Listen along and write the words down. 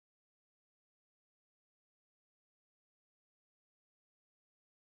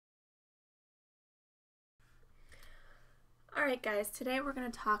Alright guys, today we're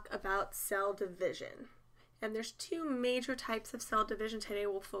going to talk about cell division. And there's two major types of cell division. Today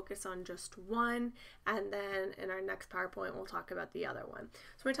we'll focus on just one, and then in our next PowerPoint we'll talk about the other one.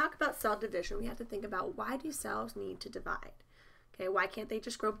 So when we talk about cell division, we have to think about, why do cells need to divide? Okay, why can't they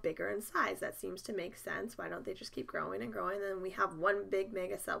just grow bigger in size? That seems to make sense. Why don't they just keep growing and growing, and then we have one big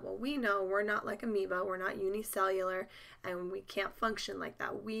mega cell? Well, we know we're not like amoeba, we're not unicellular, and we can't function like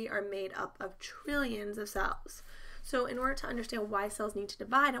that. We are made up of trillions of cells. So in order to understand why cells need to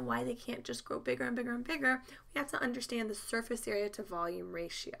divide and why they can't just grow bigger and bigger and bigger, we have to understand the surface area to volume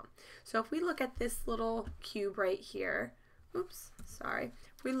ratio. So if we look at this little cube right here,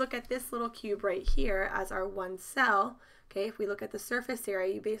 if we look at this little cube right here as our one cell, okay, if we look at the surface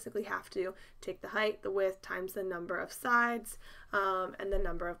area, you basically have to take the height, the width, times the number of sides, and the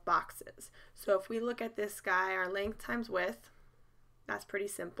number of boxes. So if we look at this guy, our length times width, that's pretty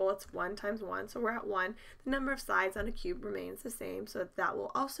simple. It's 1 times 1, so we're at 1. The number of sides on a cube remains the same, so that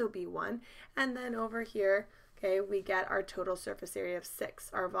will also be 1. And then over here, okay, we get our total surface area of 6.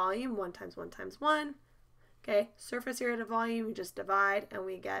 Our volume, 1 times 1 times 1. Okay, surface area to volume, we just divide, and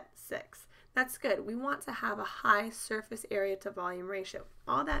we get 6. That's good. We want to have a high surface area to volume ratio.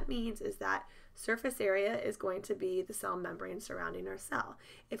 All that means is that surface area is going to be the cell membrane surrounding our cell.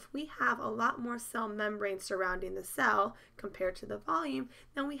 If we have a lot more cell membrane surrounding the cell compared to the volume,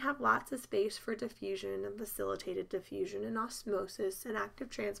 then we have lots of space for diffusion and facilitated diffusion and osmosis and active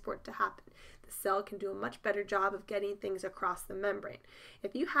transport to happen. The cell can do a much better job of getting things across the membrane.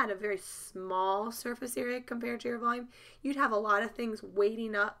 If you had a very small surface area compared to your volume, you'd have a lot of things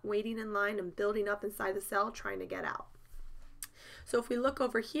waiting in line and building up inside the cell trying to get out. So if we look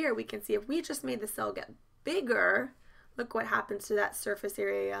over here, we can see if we just made the cell get bigger, look what happens to that surface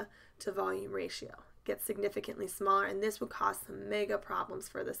area to volume ratio. It gets significantly smaller, and this would cause some mega problems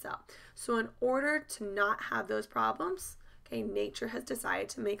for the cell. So in order to not have those problems, okay, nature has decided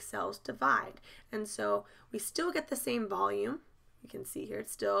to make cells divide. And so we still get the same volume. You can see here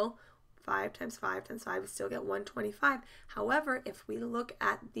it's still 5 times 5 times 5, we still get 125. However, if we look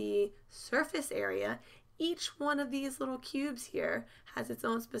at the surface area, each one of these little cubes here has its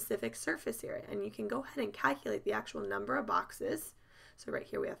own specific surface area, and you can go ahead and calculate the actual number of boxes. So right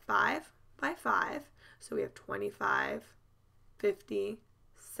here we have 5 by 5, so we have 25, 50,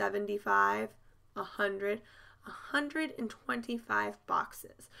 75, 100, 125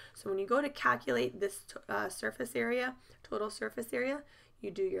 boxes. So when you go to calculate this surface area, total surface area,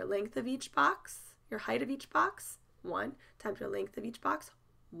 you do your length of each box, your height of each box, 1, times your length of each box,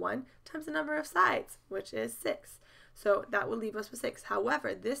 1 times the number of sides, which is 6. So that will leave us with 6.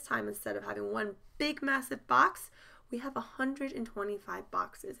 However, this time, instead of having one big massive box, we have 125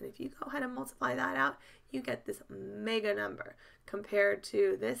 boxes. And if you go ahead and multiply that out, you get this mega number. Compared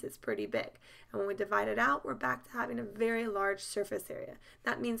to this, it's pretty big. And when we divide it out, we're back to having a very large surface area.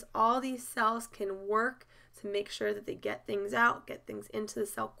 That means all these cells can work to make sure that they get things out, get things into the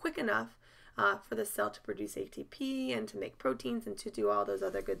cell quick enough for the cell to produce ATP and to make proteins and to do all those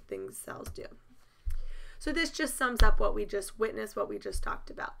other good things cells do. So this just sums up what we just witnessed, what we just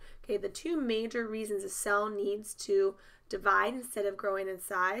talked about. Okay, the two major reasons a cell needs to divide instead of growing in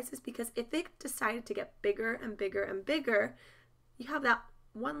size is because if they decided to get bigger and bigger and bigger, you have that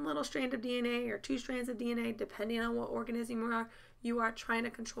one little strand of DNA or 2 strands of DNA, depending on what organism you are trying to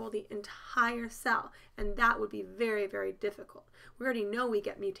control the entire cell, and that would be very, very difficult. We already know we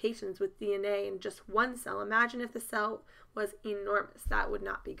get mutations with DNA in just one cell. Imagine if the cell was enormous. That would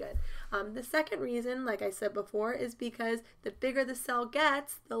not be good. The second reason, like I said before, is because the bigger the cell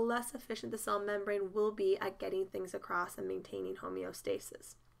gets, the less efficient the cell membrane will be at getting things across and maintaining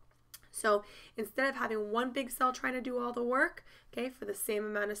homeostasis. So instead of having one big cell trying to do all the work, okay, for the same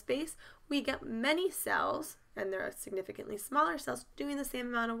amount of space, we get many cells, and there are significantly smaller cells doing the same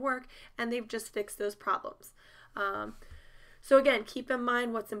amount of work, and they've just fixed those problems. So again, keep in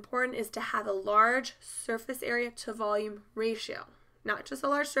mind what's important is to have a large surface area to volume ratio. Not just a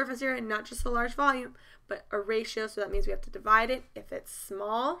large surface area, not just a large volume, but a ratio, so that means we have to divide it. If it's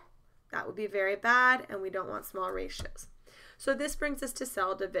small, that would be very bad, and we don't want small ratios. So this brings us to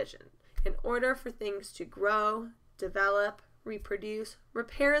cell division. In order for things to grow, develop, reproduce,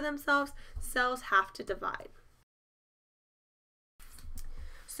 repair themselves, cells have to divide.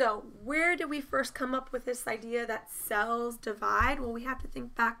 So where did we first come up with this idea that cells divide? Well, we have to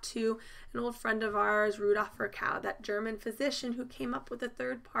think back to an old friend of ours, Rudolf Virchow, that German physician who came up with the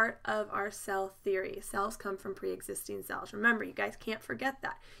third part of our cell theory. Cells come from pre-existing cells. Remember, you guys can't forget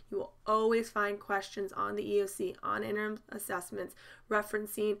that. You will always find questions on the EOC, on interim assessments,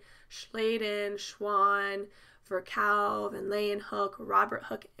 referencing Schladen, Schwann, Verkalv and Leeuwenhoek, Robert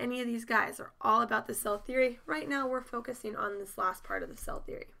Hooke, any of these guys are all about the cell theory. Right now we're focusing on this last part of the cell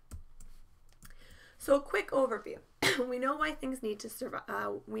theory. So a quick overview. We know why things need to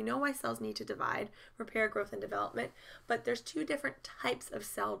survive. We know why cells need to divide, repair, growth, and development. But there's two different types of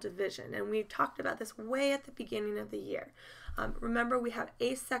cell division, and we talked about this way at the beginning of the year. Remember, we have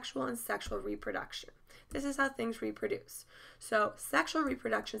asexual and sexual reproduction. This is how things reproduce. So sexual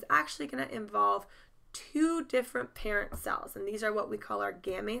reproduction is actually going to involve two different parent cells, and these are what we call our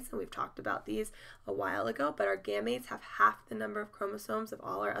gametes, and we've talked about these a while ago, but our gametes have half the number of chromosomes of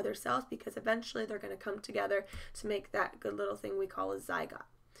all our other cells because eventually they're going to come together to make that good little thing we call a zygote.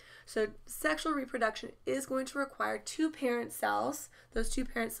 So sexual reproduction is going to require two parent cells. Those two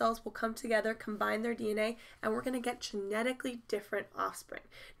parent cells will come together, combine their DNA, and we're going to get genetically different offspring.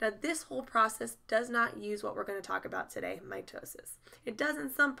 Now, this whole process does not use what we're going to talk about today, mitosis. It does in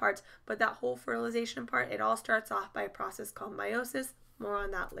some parts, but that whole fertilization part, it all starts off by a process called meiosis. More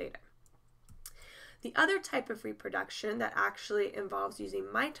on that later. The other type of reproduction that actually involves using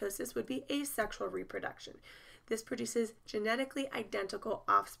mitosis would be asexual reproduction. This produces genetically identical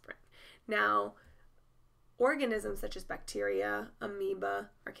offspring. Now, organisms such as bacteria, amoeba,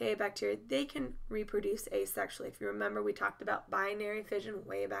 archaeobacteria, they can reproduce asexually. If you remember, we talked about binary fission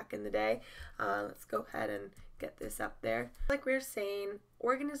way back in the day. Let's go ahead and get this up there. Like we were saying,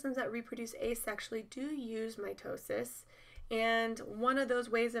 organisms that reproduce asexually do use mitosis. And one of those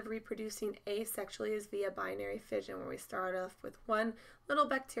ways of reproducing asexually is via binary fission, where we start off with one little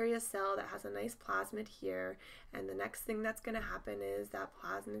bacteria cell that has a nice plasmid here, and the next thing that's going to happen is that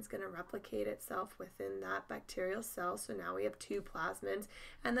plasmid is going to replicate itself within that bacterial cell. So now we have two plasmids,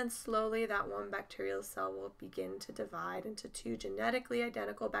 and then slowly that one bacterial cell will begin to divide into two genetically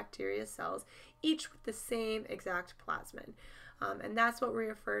identical bacteria cells, each with the same exact plasmid. And that's what we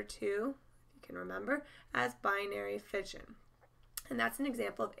refer to, you can remember, as binary fission. And that's an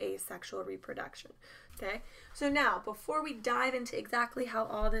example of asexual reproduction. Okay, so now before we dive into exactly how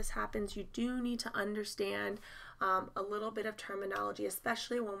all this happens, you do need to understand a little bit of terminology,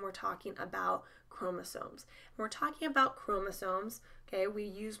 especially when we're talking about chromosomes. When we're talking about chromosomes, okay,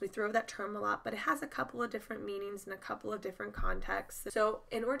 we throw that term a lot, but it has a couple of different meanings in a couple of different contexts. So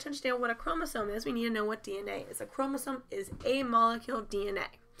in order to understand what a chromosome is, we need to know what DNA is. A chromosome is a molecule of DNA.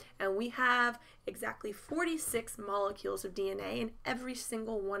 And we have exactly 46 molecules of DNA in every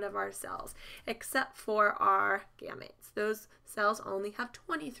single one of our cells, except for our gametes. Those cells only have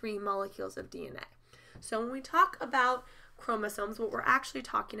 23 molecules of DNA. So when we talk about chromosomes, what we're actually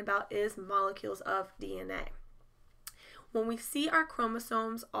talking about is molecules of DNA. When we see our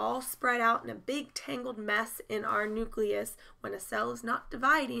chromosomes all spread out in a big tangled mess in our nucleus, when a cell is not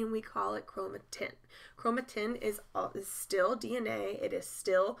dividing, we call it chromatin. Chromatin is still DNA. It is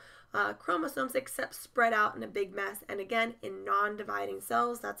still chromosomes, except spread out in a big mess. And again, in non-dividing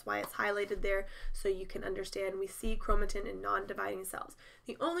cells, that's why it's highlighted there, so you can understand we see chromatin in non-dividing cells.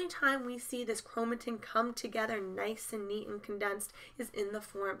 The only time we see this chromatin come together nice and neat and condensed is in the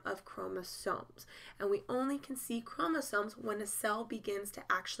form of chromosomes. And we only can see chromosomes when a cell begins to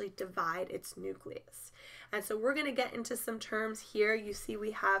actually divide its nucleus. And so we're going to get into some terms here. You see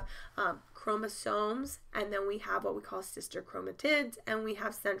we have chromosomes, and then we have what we call sister chromatids, and we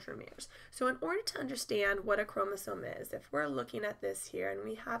have centromeres. So in order to understand what a chromosome is, if we're looking at this here and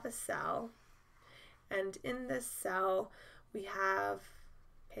we have a cell, and in this cell we have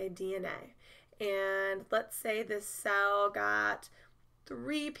DNA, and let's say this cell got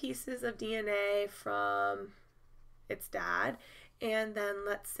 3 pieces of DNA from its dad, and then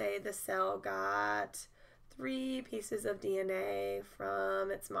let's say the cell got 3 pieces of DNA from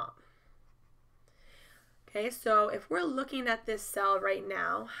its mom. Okay, so if we're looking at this cell right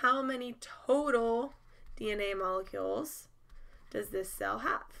now, how many total DNA molecules does this cell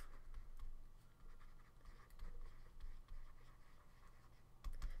have?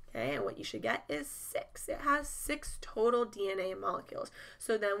 Okay, and what you should get is 6. It has 6 total DNA molecules.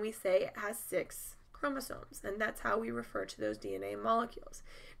 So then we say it has 6 chromosomes, and that's how we refer to those DNA molecules.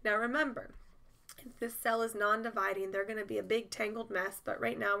 Now remember, if this cell is non-dividing, they're going to be a big tangled mess, but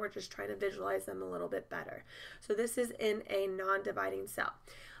right now we're just trying to visualize them a little bit better. So this is in a non-dividing cell.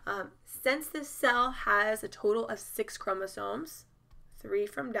 Since this cell has a total of 6 chromosomes, 3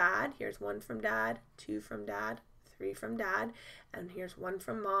 from dad, here's 1 from dad, 2 from dad, 3 from dad, and here's 1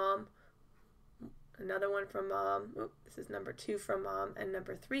 from mom, another 1 from mom, this is number 2 from mom, and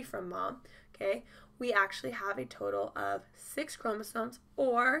number 3 from mom, okay? We actually have a total of 6 chromosomes,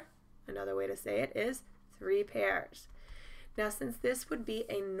 or another way to say it is 3 pairs. Now, since this would be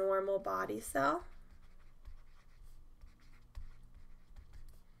a normal body cell,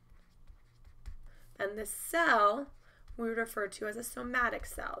 then then the cell we would refer to as a somatic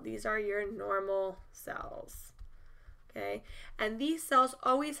cell. These are your normal cells. Okay, and these cells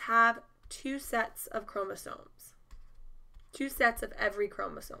always have 2 sets of chromosomes. 2 sets of every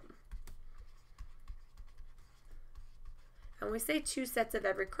chromosome. And when we say 2 sets of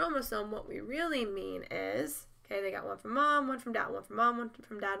every chromosome, what we really mean is, okay, they got one from mom, one from dad, one from mom, one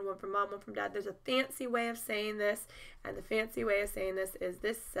from dad, one from mom, one from dad. There's a fancy way of saying this, and the fancy way of saying this is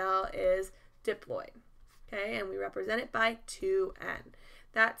this cell is diploid. Okay, and we represent it by 2N.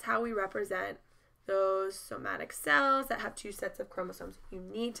 That's how we represent those somatic cells that have 2 sets of chromosomes. You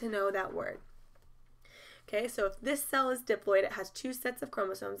need to know that word. Okay, so if this cell is diploid, it has 2 sets of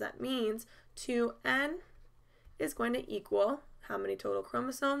chromosomes. That means 2N is going to equal how many total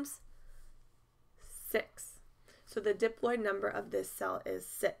chromosomes? 6. So the diploid number of this cell is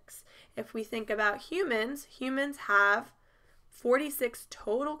 6. If we think about humans, humans have 46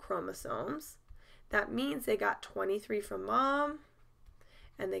 total chromosomes. That means they got 23 from mom,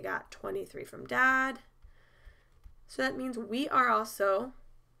 and they got 23 from dad. So that means we are also,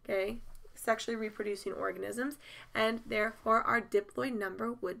 okay, sexually reproducing organisms, and therefore our diploid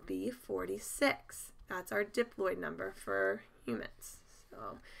number would be 46. That's our diploid number for humans.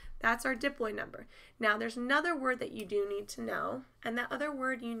 So that's our diploid number. Now there's another word that you do need to know, and that other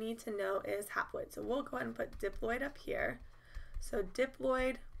word you need to know is haploid. So we'll go ahead and put diploid up here. So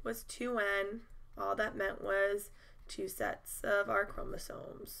diploid was 2N. All that meant was 2 sets of our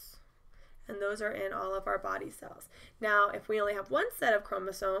chromosomes. And those are in all of our body cells. Now, if we only have 1 set of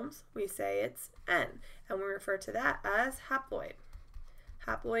chromosomes, we say it's N, and we refer to that as haploid.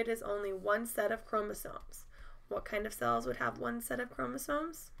 Haploid is only 1 set of chromosomes. What kind of cells would have 1 set of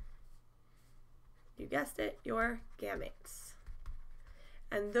chromosomes? You guessed it, your gametes.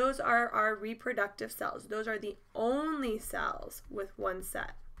 And those are our reproductive cells. Those are the only cells with 1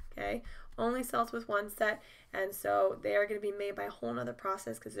 set. Okay, only cells with 1 set, and so they are going to be made by a whole other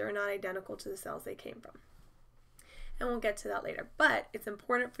process because they're not identical to the cells they came from. And we'll get to that later. But it's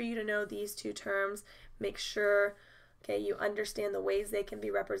important for you to know these 2 terms. Make sure, okay, you understand the ways they can be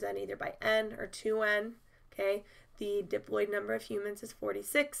represented either by N or 2N. Okay, the diploid number of humans is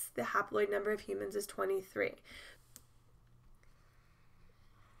 46. The haploid number of humans is 23.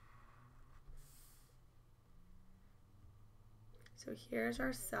 So here's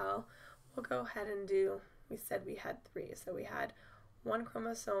our cell. We'll go ahead and do, we said we had 3. So we had 1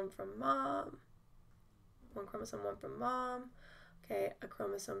 chromosome from mom, 1 chromosome 1 from mom. Okay, a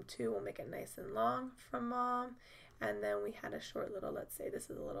chromosome 2, we'll make it nice and long from mom. And then we had a short little, let's say this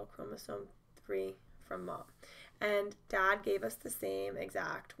is a little chromosome 3 from mom. And dad gave us the same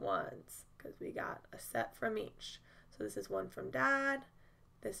exact ones because we got a set from each. So this is 1 from dad.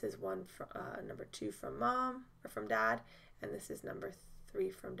 This is 1 from, number 2 from mom or from dad. And this is number 3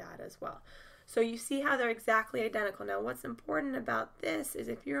 from dad as well. So you see how they're exactly identical. Now what's important about this is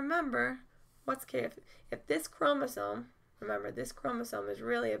if you remember, if this chromosome, remember this chromosome is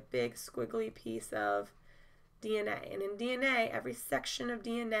really a big squiggly piece of DNA. And in DNA, every section of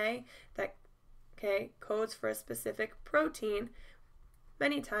DNA that codes for a specific protein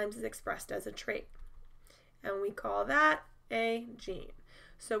many times is expressed as a trait. And we call that a gene.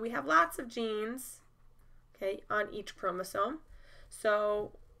 So we have lots of genes on each chromosome.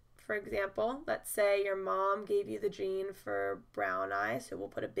 So, for example, let's say your mom gave you the gene for brown eyes, so we'll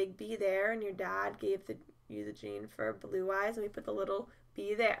put a big B there, and your dad gave you the gene for blue eyes, and we put the little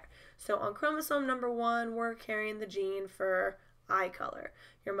B there. So on chromosome number 1, we're carrying the gene for eye color.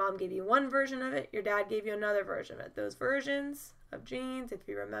 Your mom gave you one version of it, your dad gave you another version of it. Those versions of genes, if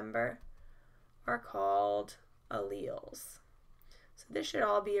you remember, are called alleles. So this should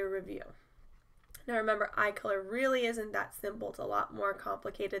all be a review. Now remember, eye color really isn't that simple. It's a lot more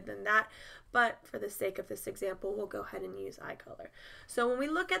complicated than that, but for the sake of this example, we'll go ahead and use eye color. So when we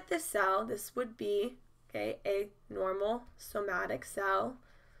look at this cell, this would be a normal somatic cell,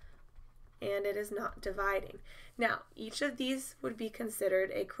 and it is not dividing. Now, each of these would be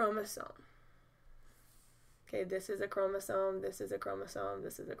considered a chromosome. Okay, this is a chromosome, this is a chromosome,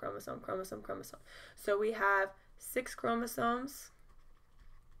 this is a chromosome, chromosome, chromosome. So we have 6 chromosomes.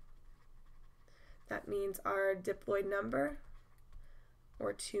 That means our diploid number,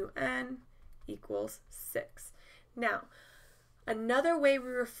 or 2N, equals 6. Now, another way we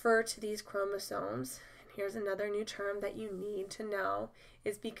refer to these chromosomes, and here's another new term that you need to know,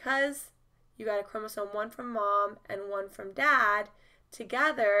 is because you got a chromosome 1 from mom and 1 from dad,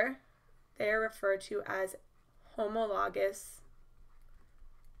 together they are referred to as homologous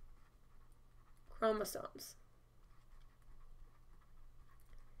chromosomes.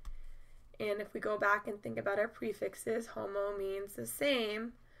 And if we go back and think about our prefixes, homo means the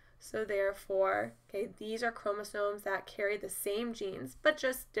same, So therefore, okay, these are chromosomes that carry the same genes, but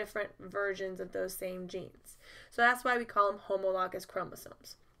just different versions of those same genes. So that's why we call them homologous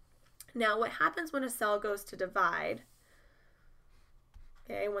chromosomes. Now, what happens when a cell goes to divide?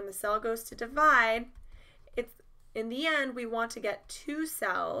 Okay, when the cell goes to divide, it's in the end, we want to get two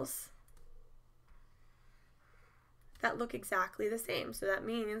cells that look exactly the same. So that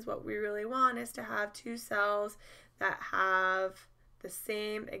means what we really want is to have two cells that have the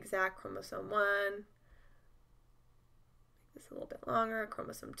same exact chromosome 1, make this a little bit longer,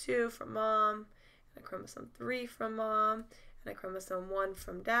 chromosome 2 from mom, and a chromosome 3 from mom, and a chromosome 1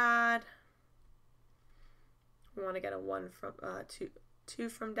 from dad. We want to get a 1 from 2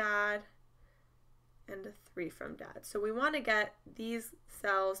 from dad, and a 3 from dad. So we want to get these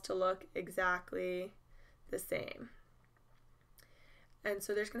cells to look exactly the same. And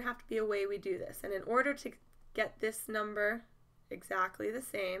so there's going to have to be a way we do this. And in order to get this number exactly the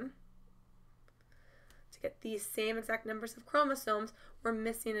same, to get these same exact numbers of chromosomes, we're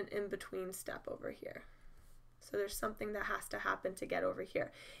missing an in-between step over here. So there's something that has to happen to get over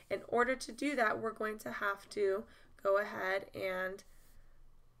here. In order to do that, we're going to have to go ahead and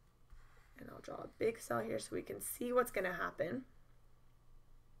I'll draw a big cell here so we can see what's going to happen.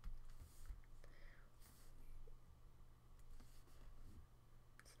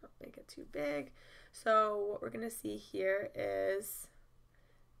 Let's not make it too big. So what we're going to see here is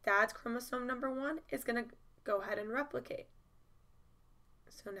dad's chromosome number 1 is going to go ahead and replicate.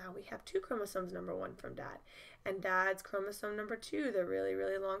 So now we have two chromosomes number 1 from dad. And dad's chromosome number 2, the really,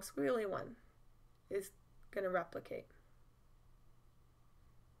 really long squiggly one, is going to replicate.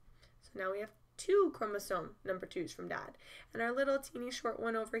 So now we have two chromosome number 2s from dad. And our little teeny short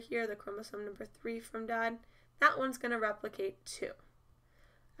one over here, the chromosome number 3 from dad, that one's going to replicate too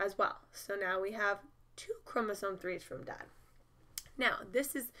as well. So now we have two chromosome 3s from dad. Now,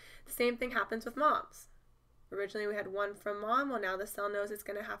 this is the same thing happens with moms. Originally we had 1 from mom. Well, now the cell knows it's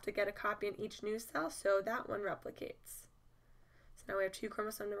going to have to get a copy in each new cell, so that one replicates. So now we have two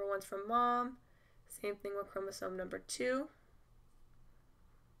chromosome number 1s from mom. Same thing with chromosome number 2.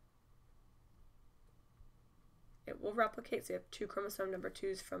 It will replicate, so you have two chromosome number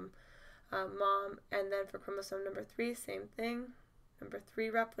 2s from mom, and then for chromosome number 3, same thing. Number 3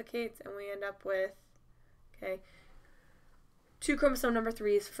 replicates, and we end up with, okay, two chromosome number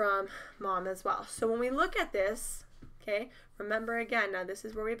 3s from mom as well. So when we look at this, okay, remember again, now this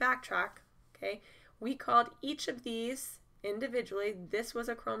is where we backtrack, okay, we called each of these individually, this was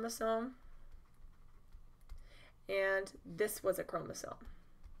a chromosome, and this was a chromosome.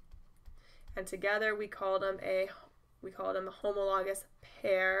 And together we called them a homologous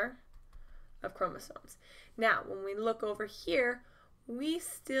pair of chromosomes. Now, when we look over here, we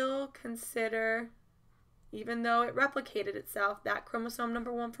still consider, even though it replicated itself, that chromosome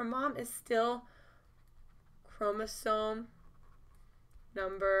number 1 from mom is still chromosome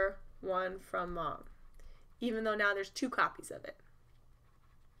number 1 from mom, even though now there's two copies of it.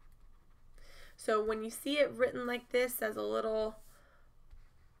 So when you see it written like this as a little,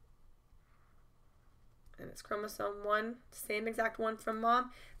 and it's chromosome 1, same exact one from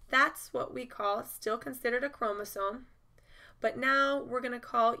mom, that's what we call, still considered a chromosome. But now we're going to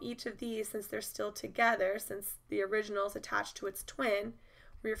call each of these, since they're still together, since the original is attached to its twin,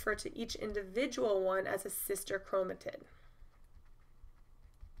 we refer to each individual one as a sister chromatid.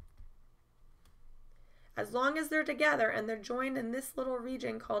 As long as they're together and they're joined in this little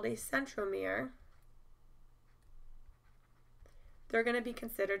region called a centromere, they're going to be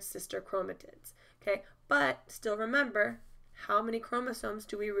considered sister chromatids. Okay, but still remember, how many chromosomes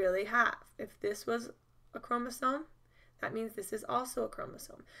do we really have? If this was a chromosome, that means this is also a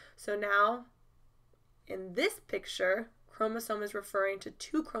chromosome. So now, in this picture, chromosome is referring to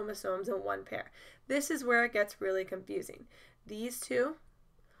two chromosomes in one pair. This is where it gets really confusing. These two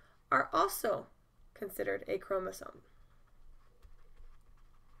are also considered a chromosome.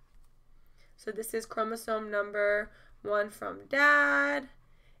 So this is chromosome number 1 from dad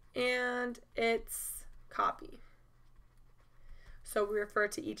and its copy. So we refer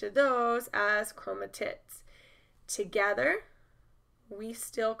to each of those as chromatids. Together, we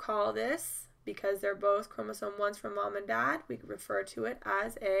still call this, because they're both chromosome 1s from mom and dad, we refer to it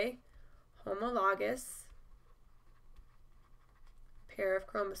as a homologous pair of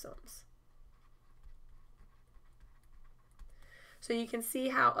chromosomes. So you can see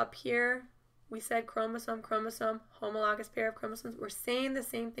how up here we said chromosome, chromosome, homologous pair of chromosomes. We're saying the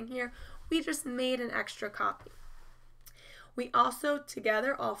same thing here. We just made an extra copy. We also,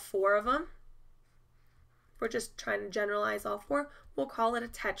 together, all 4 of them, we're just trying to generalize all 4, we'll call it a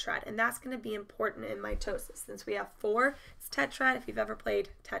tetrad. And that's going to be important in mitosis. Since we have 4, it's tetrad. If you've ever played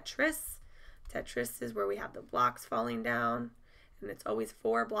Tetris, Tetris is where we have the blocks falling down. And it's always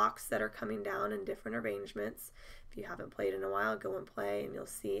 4 blocks that are coming down in different arrangements. If you haven't played in a while, go and play and you'll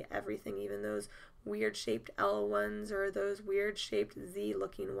see everything, even those weird shaped L ones or those weird shaped Z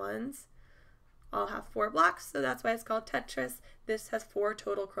looking ones. All have 4 blocks, so that's why it's called Tetris. This has 4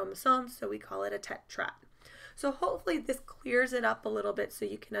 total chromosomes, so we call it a tetrad. So hopefully this clears it up a little bit so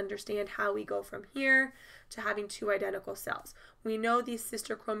you can understand how we go from here to having 2 identical cells. We know these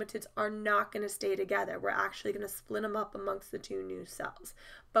sister chromatids are not going to stay together. We're actually going to split them up amongst the 2 new cells.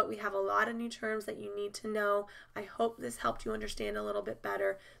 But we have a lot of new terms that you need to know. I hope this helped you understand a little bit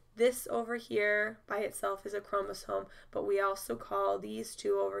better. This over here by itself is a chromosome, but we also call these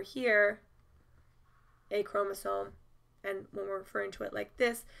 2 over here a chromosome. And when we're referring to it like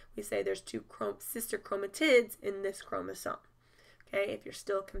this, we say there's 2 sister chromatids in this chromosome. Okay, if you're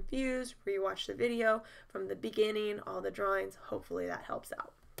still confused, rewatch the video from the beginning, all the drawings. Hopefully that helps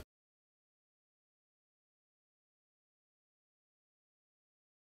out.